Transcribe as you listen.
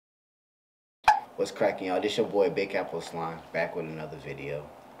What's cracking, y'all? This your boy Big Kappo Slime, back with another video.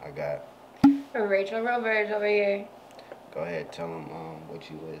 I got Rachel Roberge over here. Go ahead, tell them what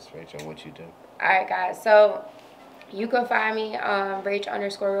you is, Rachel, and what you do. Alright guys, so you can find me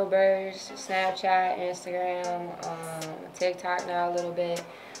Rach_Roberge, Snapchat, Instagram, TikTok now a little bit.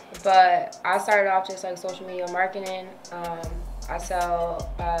 But I started off just like social media marketing. I sell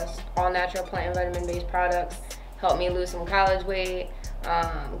all natural plant and vitamin based products. Help me lose some college weight.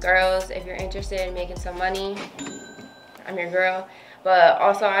 Girls, if you're interested in making some money, I'm your girl. But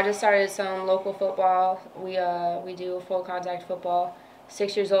also I just started some local football. We do full contact football,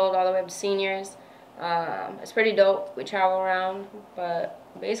 6 years old all the way up to seniors. It's pretty dope. We travel around, but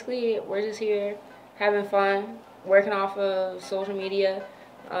basically we're just here having fun, working off of social media,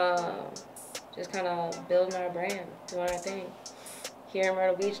 just kind of building our brand, doing our thing. Here in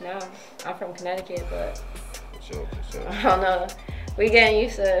Myrtle Beach now. I'm from Connecticut, but For sure. I don't know. We getting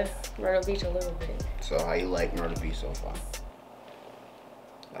used to Myrtle Beach a little bit. So how you like Myrtle Beach so far?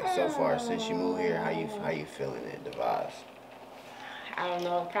 Like so far since you moved here, how you feeling it, the vibes? I don't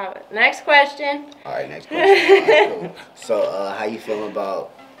know. Probably. Next question. All right, next question. All right, cool. So how you feeling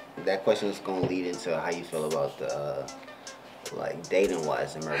about that question is gonna lead into how you feel about the like dating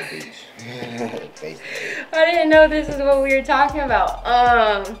wise in Myrtle Beach. Basically. I didn't know this is what we were talking about.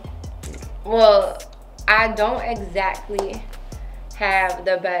 Well, I don't exactly have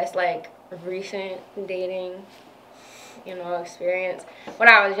the best like recent dating, experience. When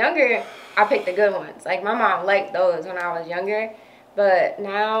I was younger, I picked the good ones. Like my mom liked those when I was younger, but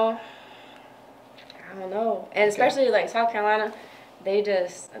now I don't know. And especially like South Carolina,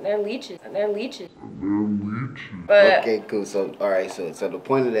 they're leeches. But okay, cool. So all right, so the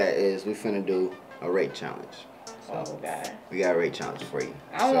point of that is we finna do a rate challenge. So oh god, we got a rate challenge for you.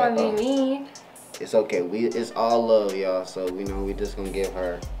 I don't want to be mean. It's okay. It's all love, y'all. So we just gonna give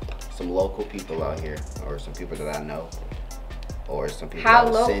her some local people out here, or some people that I know, or some people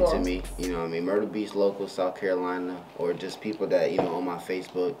that were sent to me. You know what I mean? Myrtle Beach local, South Carolina, or just people that on my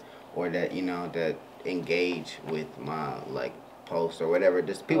Facebook, or that that engage with my like posts or whatever.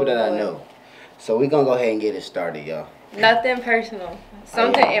 Just people that I know. So we gonna go ahead and get it started, y'all. Nothing personal.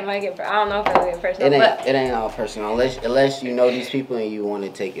 Something it might get. I don't know if it'll get personal. It ain't all personal unless you know these people and you want to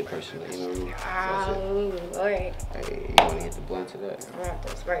take it personally. You know what I mean? Alright. Hey, you want to hit the blunt to that? I'm gonna have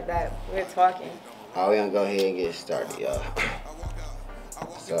to spark that. We're talking. Alright, we gonna go ahead and get started, y'all.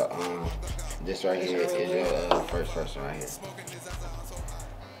 So this right here is your first person right here.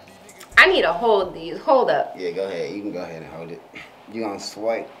 I need to hold these. Hold up. Yeah, go ahead. You can go ahead and hold it. You gonna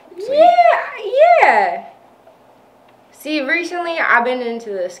swipe? So yeah. See, recently I've been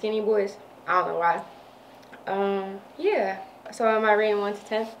into the skinny boys. I don't know why. Yeah. So am I rating 1 to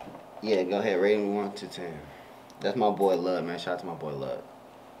 10? Yeah, go ahead. Rating 1 to 10. That's my boy Love, man. Shout out to my boy Love.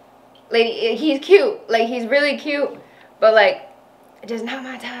 Lady, he's cute. Like he's really cute, but like, just not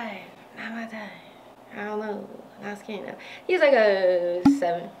my time. Not my time. I don't know. Not skinny enough. He's like a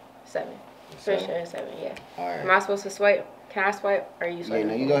 7. For sure, 7. Yeah. All right. Am I supposed to swipe? Can I swipe? Or are you swiping?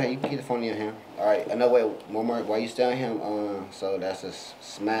 Yeah, no, you go ahead. You can keep the phone in your hand. All right. Another way. One more. While you still on him, so that's a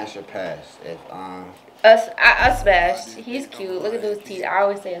smash or pass. If a smash. He's cute. Look at those teeth. I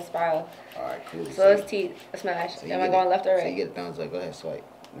always say a smile. All right, cool. So his teeth, a smash. So Am I going left or right? So you get a thumbs up. Go ahead, swipe.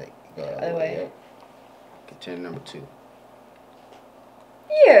 Like, go other way. Up. Turn number 2.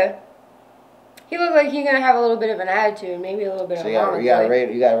 Yeah. He looks like he's gonna have a little bit of an attitude, maybe a little bit of. You got to rate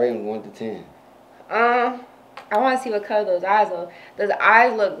him 1 to 10. I want to see what color those eyes look. Those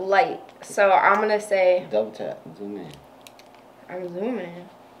eyes look light, so I'm gonna say. Double tap. Zoom in. I'm zooming.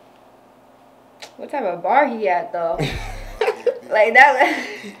 What type of bar he at though? Like that.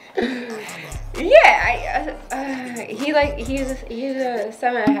 Yeah, he's a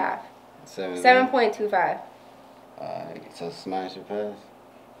 7.5. 7.25. Alright, so smash or pass?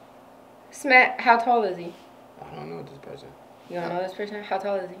 How tall is he? I don't know this person. You don't know this person? How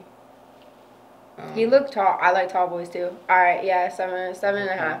tall is he? He looked tall. I like tall boys too. Alright, yeah, 7.5.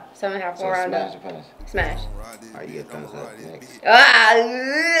 7.5. So around smash or pass? Smash. Alright, you get thumbs up next. Got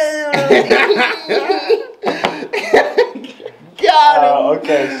him!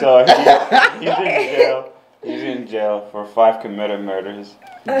 Okay, so he's in jail. He's in jail for 5 committed murders.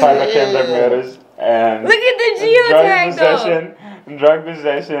 5 attempted murders. And look at the geotag though. Drug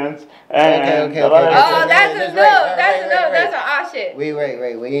possessions. And okay. Oh, that's a no. That's a no. That's an odd shit. Wait.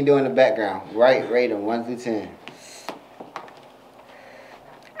 We ain't doing the background. Rate them 1 through 10.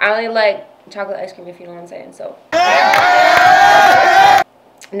 I only like chocolate ice cream, if you know what I'm saying. So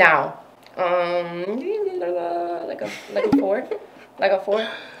now, like a 4. Like a 4.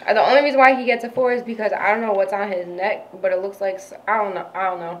 The only reason why he gets a 4 is because I don't know what's on his neck, but it looks like I don't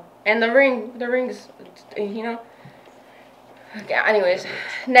know. And the rings, you know. Okay. Anyways,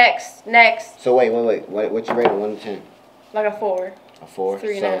 next. So wait. What you rated 1 to 10? Like a 4. A 4. 3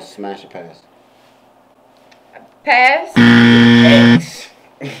 so and a half. Smash or pass? Pass. X.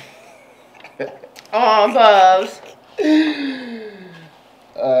 Bubs.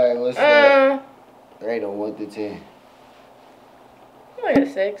 Alright, what's that? Rate on 1 to 10. Like a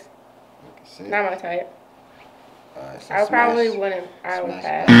 6. 6. Not my type. Alright, so I probably wouldn't. I would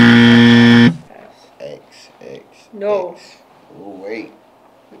Smash. pass. X. No. X. Ooh, wait.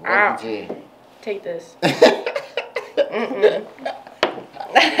 1 Ow. to 10. Take this.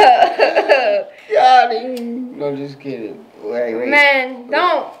 Got him. No, I'm just kidding. Wait. Man,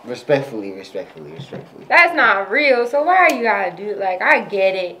 don't. Respectfully. That's not real. So why you gotta do like? I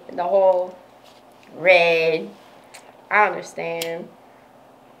get it. The whole red. I understand.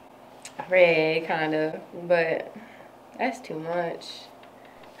 Red, kind of, but that's too much.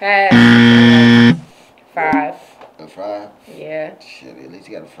 Pass. 5. A 5? Yeah. Shit, at least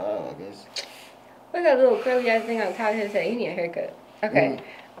you got a 5, I guess. Look at that little curly ass thing on top of his head. He need a haircut. Okay.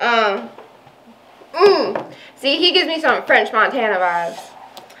 See, he gives me some French Montana vibes.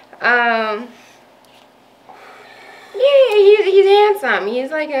 Yeah, he's handsome. He's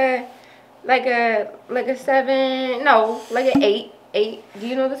like a 7. No, like an 8. 8. Do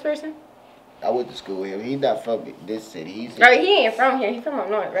you know this person? I went to school with him. He's not from this city. He's Right, he ain't from here. He's from up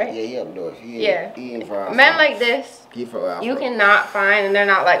north, right? Yeah, he up north. He ain't from Men like this, he from you cannot find, and they're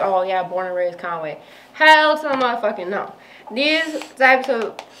not like, oh yeah, born and raised Conway. Hell to the motherfucking no. These types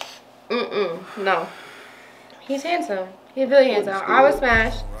of, no. He's handsome. He's really handsome. I was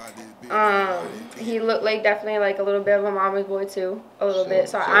smashed. He looked like definitely like a little bit of a mama's boy too, a little bit.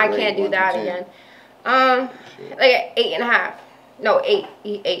 So I can't do that again. Like an 8.5. No, 8.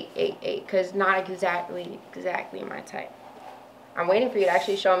 8. Cause not exactly my type. I'm waiting for you to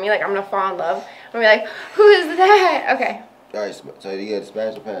actually show me. Like I'm gonna fall in love. I'm gonna be like, who is that? Okay. All right, so you got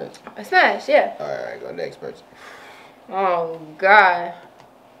smash or pass? A smash, yeah. All right, go next person. Oh God.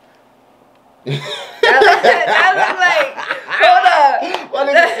 that looks like. Hold up. What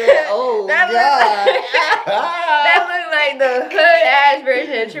did you say? Oh that God. That looks like the hood ass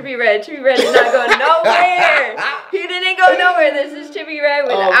version of Trippie Redd. Trippie Redd did not go nowhere. He didn't go nowhere. This is Trippie Redd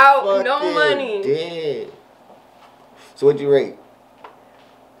without no money. Dead. So what'd you rate?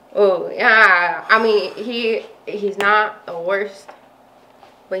 Oh yeah. I mean he's not the worst,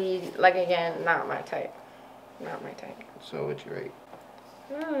 but he's like again not my type. Not my type. So what'd you rate?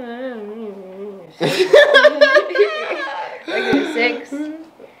 Like a 6.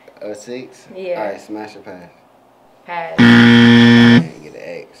 A 6? Yeah. All right, smash or pass? Pass. Man, get an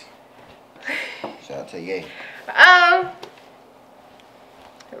X. Shout out to Ye.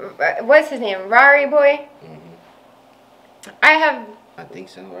 What's his name? Rari boy? I think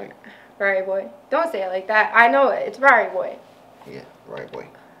so, right? Rari boy. Don't say it like that. I know it. It's Rari boy. Yeah, right boy.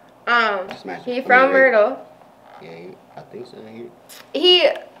 He from Myrtle. Yeah, I think so.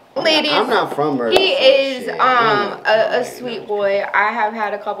 Ladies, I'm not from Myrtle. He is a sweet boy. I have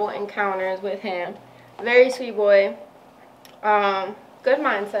had a couple encounters with him. Very sweet boy. Good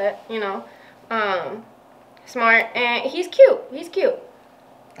mindset, you know. Smart, and he's cute.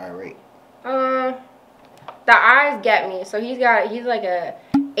 All right. The eyes get me. So he's like a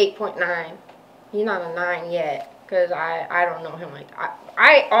 8.9. He's not a 9 yet, cause I don't know him like that.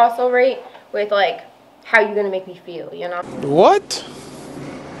 I also rate with like how you gonna make me feel, you know. What?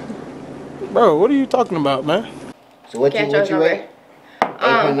 Bro, what are you talking about, man? So what you rate?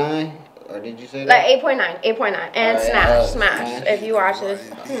 8.9? Or did you say that? Like 8.9. And smash. If you watch this.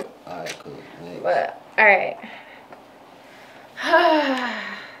 Alright, cool. Next. But, alright.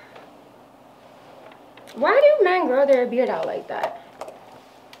 Why do men grow their beard out like that?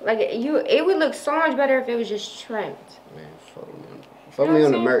 Like, it would look so much better if it was just trimmed. Man, follow me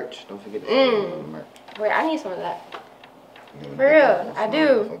on the merch. Don't forget to follow me on the merch. Wait, I need some of that. For real, I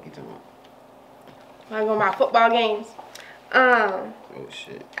do. I go to my football games. Oh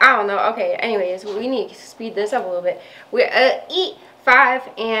shit. I don't know. Okay. Anyways, we need to speed this up a little bit. We're eat 5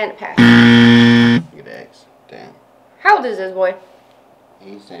 and pass. Get an X. Damn. How old is this boy?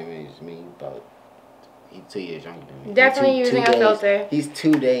 He's the same age as me, but he's 2 years younger than me. Definitely using a filter. He's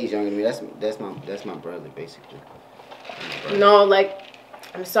 2 days younger than me. That's my brother basically. No, like,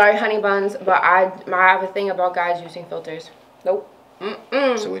 I'm sorry, honey buns, but I have a thing about guys using filters. Nope.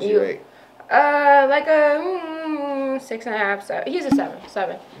 So what's your rate? Like a 6.5, 7. He's a 7.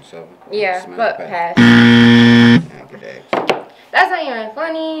 7. Yeah, Smash but pass. That's not even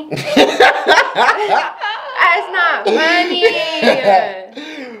funny. That's not funny.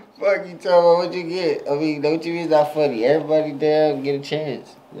 Fuck you talking about what you get? I mean, don't you mean it's not funny? Everybody there get a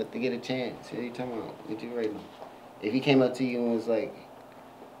chance. Let them get a chance. What are you talking about? What you rating? If he came up to you and was like,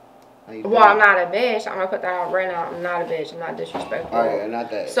 how you well, I'm not a bitch. I'm gonna put that out right now. I'm not a bitch. I'm not disrespectful. Alright, not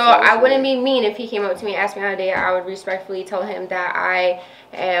that. So I wouldn't be mean if he came up to me and asked me on a date. I would respectfully tell him that I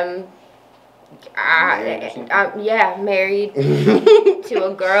am married to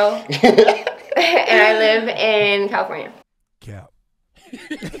a girl and I live in California. Cap.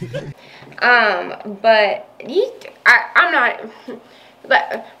 But I'm not,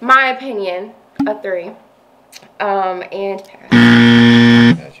 but my opinion, a 3. And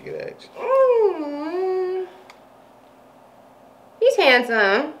pass. You get X. He's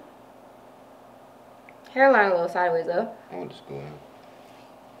handsome. Hairline a little sideways though. I went to school.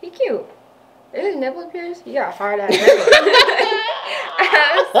 He cute. Is his nipple pierced? He got a hard ass nipple.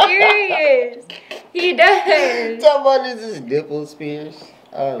 I'm serious. He does. Talk about this nipples pierced.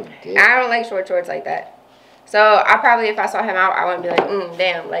 Oh, damn. I don't like short shorts like that. So I probably, if I saw him out, I wouldn't be like,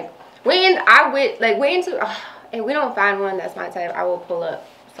 damn. Like wait until if we don't find one that's my type, I will pull up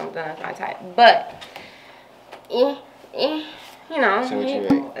something that's my type. But you know, So what you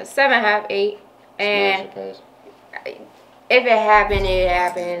rate? 7.5, 8, and if it happened, it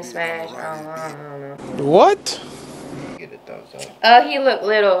happened. Smash. I don't know. What? Get a thumbs up. He look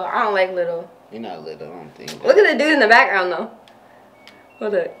little. I don't like little. You're not little. I don't think. Look at the dude in the background though.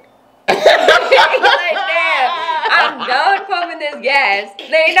 Hold up. Like, damn, I'm done pumping this gas.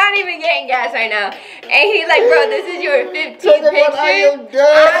 They're not even getting gas right now. And he's like, bro, this is your 15th picture. I'm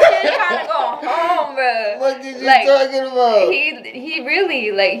just trying to go home, bro. What did you talking about? He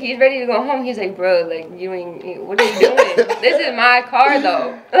really, like, he's ready to go home. He's like, bro, like, what are you doing? This is my car,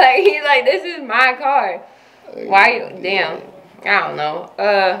 though. Like, he's like, this is my car. Why you, damn, I don't know.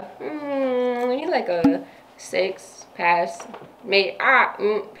 He's like a 6. Pass.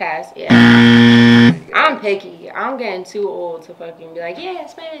 Pass. Yeah. I'm picky. I'm getting too old to fucking be like, yeah,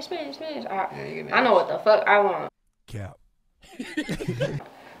 smash. I know what the fuck I want. Cap.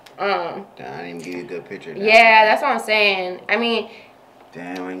 I didn't even give you a good picture. Yeah, that's what I'm saying. I mean,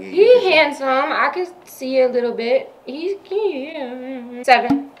 damn, I didn't he's handsome. I can see a little bit. He's cute.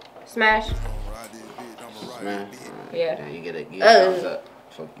 7. Smash. Smash. Yeah. Damn, you get a thumbs up.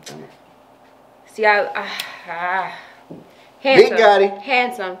 Fuck you, tell me. See, handsome, Big Gotti.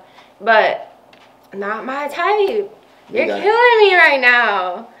 handsome, but not my type. You're killing me right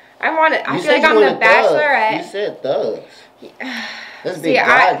now. I feel like I'm the Bachelorette. You said thugs. That's See, Big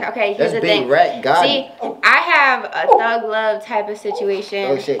Gotti. okay, here's the thing. Big Rat Gotti. See, I have a thug love type of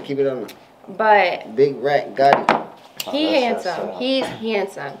situation. Oh shit, keep it on. But Big Rat Gotti. He handsome. He's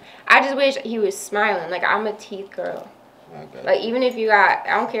handsome. I just wish he was smiling. Like, I'm a teeth girl. Okay. Like, even if you got,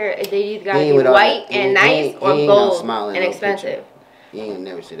 I don't care if they either got to be white and nice or gold and expensive. You ain't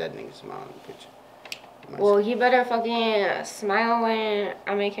never see that nigga smile in the picture. Well, he better fucking smile when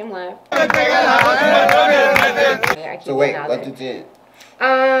I make him laugh. So wait, what to 10?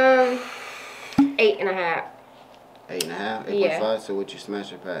 8.5. 8.5? 8.5? Yeah. So what you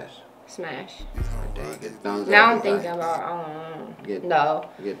smash or pass? Smash. Now I'm thinking about, no.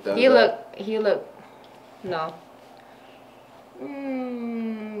 He look, no.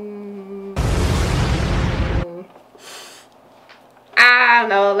 I don't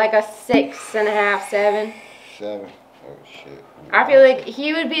know, like a 6.5, 7. 7. Oh shit. I feel like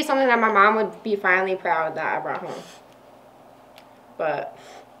he would be something that my mom would be finally proud that I brought home. But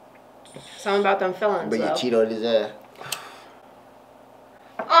something about them feelings. But you cheat on his ass.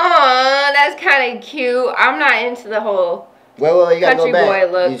 Oh, that's kind of cute. I'm not into the whole you gotta country go back.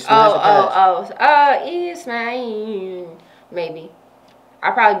 boy look. It's mine. Maybe.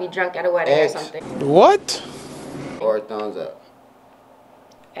 I'll probably be drunk at a wedding or something. What? Or a thumbs up.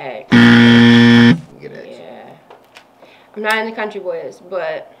 X. Get X. Yeah. I'm not into country boys,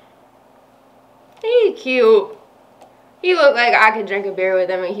 but he's cute. He looked like I could drink a beer with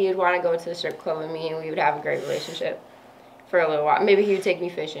him and he would want to go to the strip club with me and we would have a great relationship for a little while. Maybe he would take me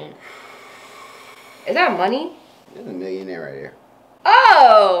fishing. Is that money? There's a millionaire right here.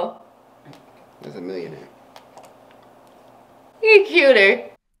 Oh! There's a millionaire. He's cuter.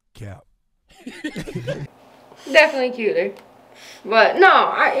 Cap. Definitely cuter. But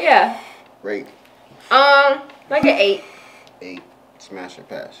no, yeah. Rate. Like an 8. 8. Smash or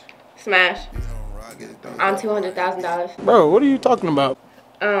pass? Smash. On $200,000. Bro, what are you talking about?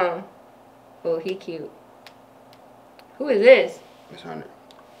 Oh, he cute. Who is this? It's Hunter.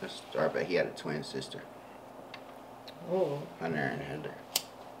 Let's start back. He had a twin sister. Oh. Hunter and Heather.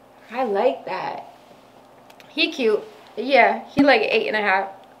 I like that. He cute. Yeah, he like 8.5.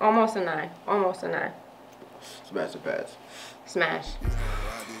 Almost a 9. Almost a 9. Smash or pass? Smash.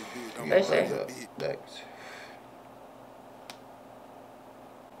 For sure. Next.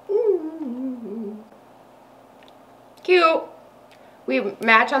 Cute. We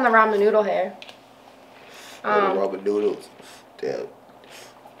match on the ramen noodle hair. Ramen noodles. Damn.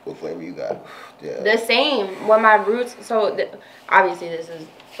 What flavor you got? Damn. The same. When my roots, so obviously this is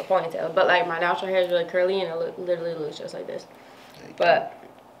a ponytail, but like my natural hair is really curly and it literally looks just like this. But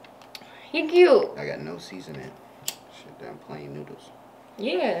he cute. I got no seasoning. Shit, damn plain noodles.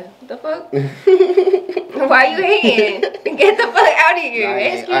 Yeah. What the fuck? Why you hating? Get the fuck out of here.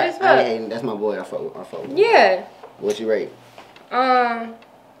 It's cute as fuck. I ain't hating. That's my boy. I fuck with. Yeah. What you rate? Like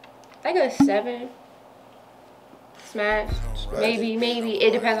a 7. Smash. Maybe.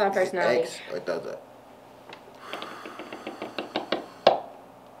 It depends on personality. X or thumbs up?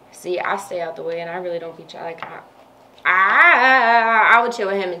 See, I stay out the way and I really don't be trying. Like, I would chill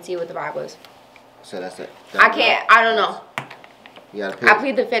with him and see what the vibe was. So that's it. I can't. I don't know. You gotta pick. I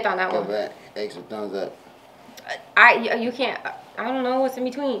plead the fifth on that one. Back. X or thumbs up? You can't. I don't know what's in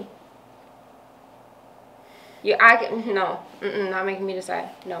between. No. Not making me decide.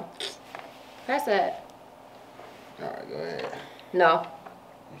 No. That's it. Alright, go ahead. No.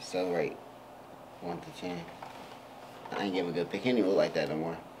 You're so right. 1 to 10. I ain't give a good pick. He didn't even look like that no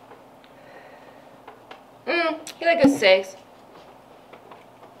more. He like a 6.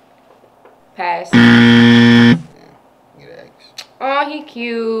 Pass. Yeah, get an X. Oh, he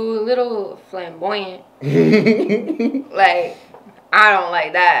cute. Little flamboyant. Like, I don't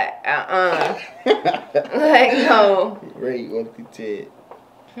like that. Like, no. Rate 1 to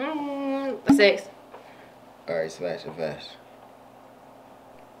 10. A 6. Alright, smash and fast.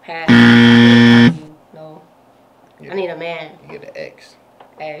 Pass. No. Yeah. I need a man. You get an X.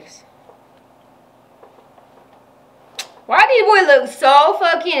 X. Why these boys look so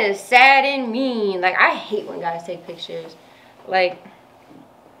fucking sad and mean? Like, I hate when guys take pictures. Like,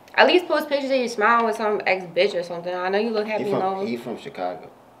 at least post pictures of you smiling with some ex-bitch or something. I know you look happy and He from Chicago.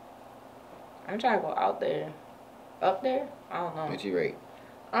 I'm trying to go out there. Up there? I don't know. What you rate?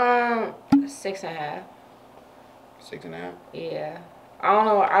 6.5. 6.5? Yeah. I don't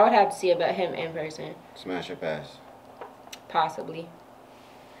know. I would have to see about him in person. Smash or pass? Possibly.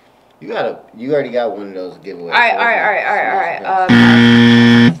 You already got one of those giveaways. Alright.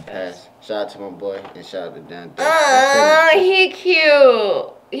 Pass. Shout out to my boy and shout out to Dan. He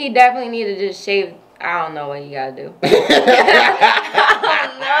cute. He definitely need to just shave. I don't know what you gotta do.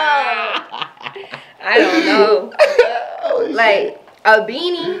 I don't know. Oh, like a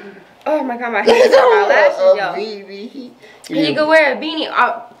beanie. Oh my god, my hands on my lashes, yo. Beanie. He could wear a beanie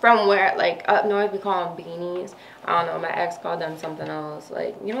from where, like, up north we call them beanies. I don't know, my ex called them something else.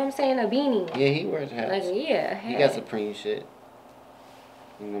 Like, you know what I'm saying? A beanie. Yeah, he wears hats. Like, yeah, He got Supreme shit.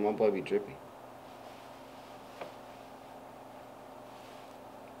 You know, my boy be drippy.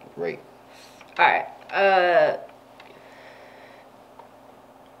 Great. Alright,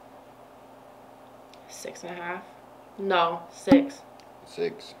 6.5. No, 6.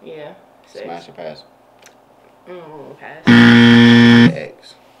 6. Yeah, 6. Smash or pass? Pass.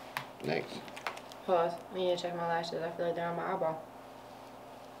 X. Next. Pause. I need to check my lashes. I feel like they're on my eyeball.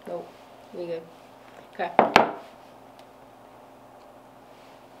 Nope. We good. Okay.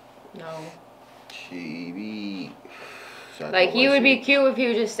 No. Chibi. Like, he would be cute if he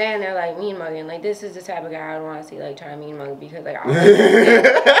was just standing there, like, mean mugging. Like, this is the type of guy I would want to see, like, trying to mean mug because, like, what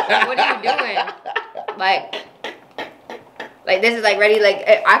are you doing? Like, this is, like, ready, like,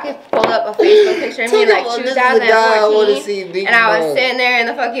 I could pull up a Facebook picture of me in, like, 2014, and I was sitting there in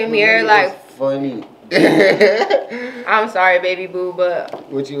the fucking mirror, like, funny. I'm sorry, baby boo, but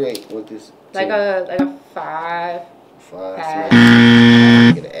what you rate? What this? like a 5. 5.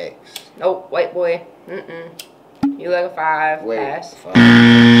 Pass. Get an X. Nope, white boy. You like a 5. Wait, Pass. 5.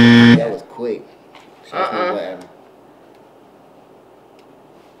 That was quick.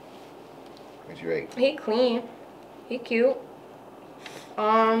 What you rate? He clean. He cute.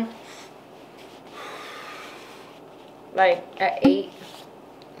 Like at 8.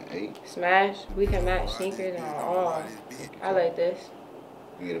 8. Smash. We can match sneakers and all. I like this.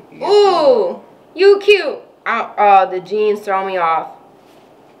 Ooh, you cute. The jeans throw me off.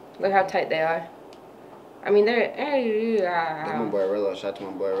 Look how tight they are. I mean, they're. That's my boy Rello. Shout out to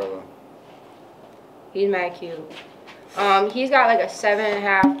my boy Rello. He's mad cute. He's got like a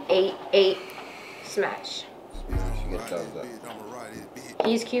 7.5, 8. Smash. You get thumbs up.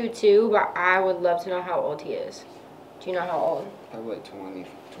 He's cute too, but I would love to know how old he is. Do you know how old? Probably like 20,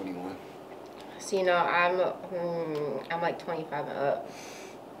 21. So, you know, I'm like 25 and up.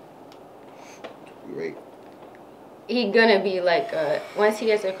 Great. He's gonna be like once he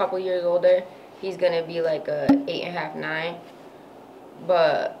gets a couple years older, he's gonna be like a 8.5, 9.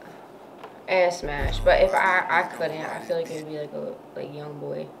 But And Smash. But if I couldn't, I feel like it would be like a young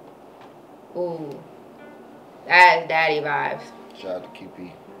boy. Ooh. That's daddy vibes. Shout out to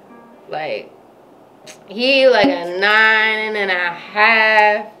QP. Like, he like a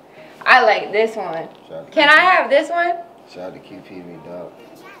 9.5. I like this one. Can I have this one? Shout out to QP, me dog.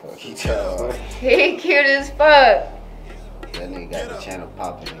 Fuck, he tell. He cute as fuck. That nigga got the channel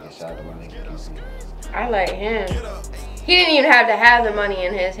popping. Nigga, shout out to my nigga QP. I like him. He didn't even have to have the money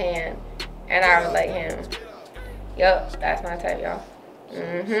in his hand, and I would like him. Yup, that's my type, y'all.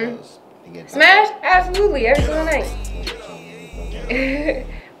 Smash? Absolutely, every single night.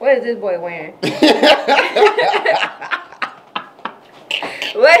 What is this boy wearing?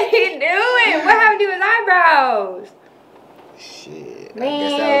 What he doing? What happened to his eyebrows? Shit. Man. I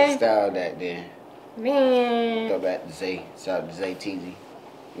guess that was the style that then. Man. Go back to Zay. Shout out to Zay TZ.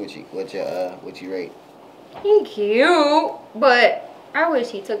 What you rate? He cute, but I wish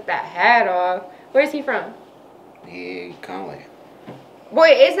he took that hat off. Where's he from? Yeah, Conway. Boy,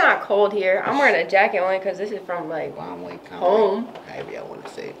 it's not cold here. I'm wearing a jacket only because this is from like Conway. home. However I want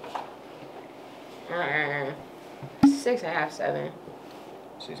to say it. 6.5, 7.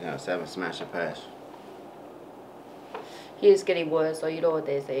 6.5, 7. Smash or pass. He a skinny boy, so you know what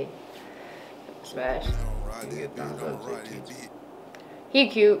they say. Smash. You get thumbs up, Zay TZ. He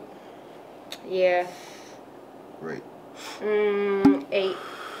cute. Yeah. Great.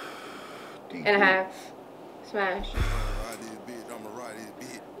 8.5. Smash.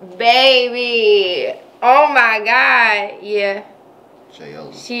 Baby. Oh my God. Yeah.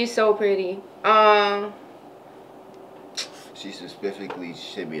 She's so pretty. She specifically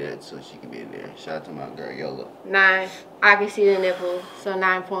should be that so she can be in there. Shout out to my girl Yola. 9. I can see the nipple, so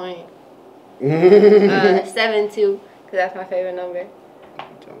 9.72, because that's my favorite number.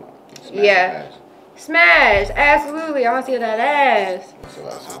 Smash yeah. Smash, absolutely. I want to see that ass. That's a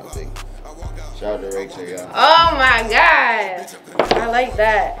lot of big. Shout out to Rachel, y'all. Oh my God. I like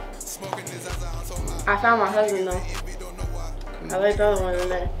that. I found my husband though. I like the other one in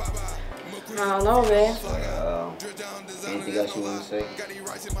there. I don't know, man. Anything else you want to say?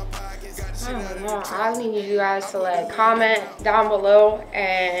 I don't know. I need you guys to like comment down below,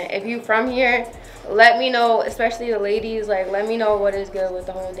 and if you from here, let me know, especially the ladies, like let me know what is good with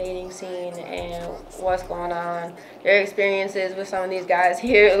the whole dating scene and what's going on, your experiences with some of these guys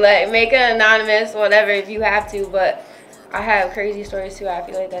here. Like make it anonymous, whatever, if you have to, but I have crazy stories too. I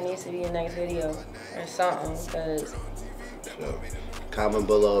feel like that needs to be a next video or something, because comment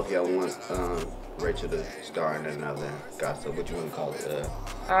below if y'all want Rachel to star in another gossip. What you want to call it?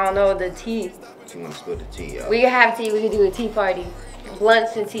 I don't know, the tea. What you want to spill the tea, y'all? We can have tea. We can do a tea party.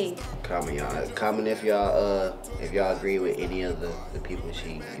 Blunts and tea. Comment, y'all. Comment if y'all agree with any of the people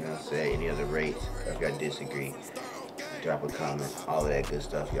she said, any other rates. If y'all disagree, drop a comment. All of that good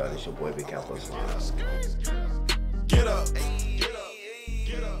stuff, y'all. This your boy Big Kappo. Get up. Get up.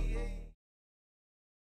 Get up.